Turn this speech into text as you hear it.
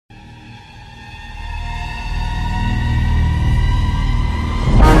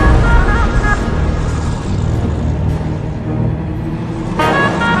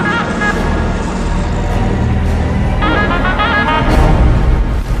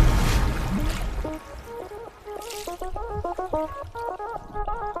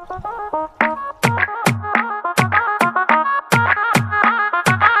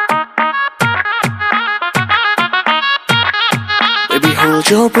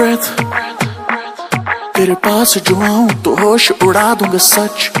breath, तेरे पास जो आऊं तो होश उड़ा दूंगा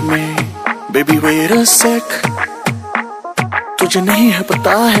सच में। Baby wait a sec, तुझे नहीं है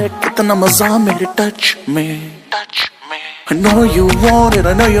पता है कितना मजा मेरे टच में। I know you want it,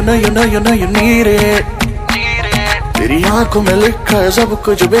 I know you need it, तेरी आंखों में लिखा है सब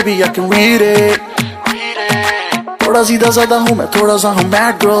कुछ baby I can read it। थोड़ा सीधा साधा हूँ मैं, थोड़ा सा हूँ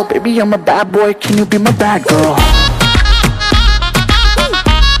bad girl, baby I'm a bad boy, can you be my bad girl?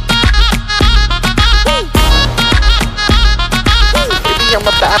 Baby I'm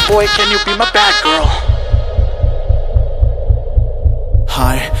a bad boy, can you be my bad girl?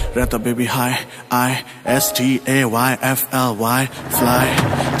 Hi, रहता baby hi, I-S-T-A-Y-F-L-Y, fly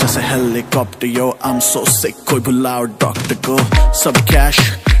जैसे helicopter yo, I'm so sick, कोई बुलाओ doctor को। सब cash,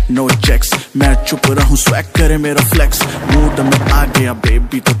 no checks, मैं चुप रहूं swag करे मेरा flex। मूड में आ गया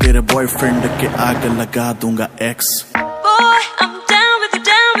baby तो तेरे boyfriend के आगे लगा दूंगा X। Boy, I'm down with you,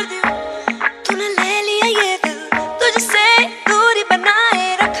 तूने ले लिया ये दिल, तुझसे दूरी बनाए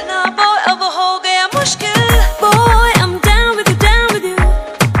रखना boy अब हो गया मुश्किल। Boy, I'm down with you,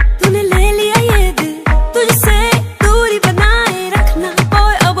 तूने ले लिया ये दिल, तुझसे दूरी बनाए रखना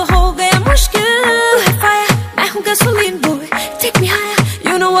boy अब हो गया मुश्किल। तू है fire, मैं हूँ gasoline boy, take me higher,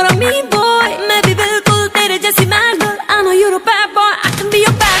 you know what I mean boy। मैं भी बिल्कुल तेरे जैसी mad girl, I know you're a bad boy, I can be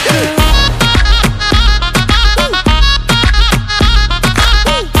your bad girl।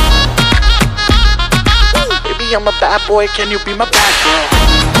 Baby I'm a bad boy, can you be my bad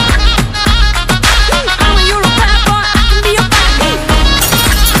girl?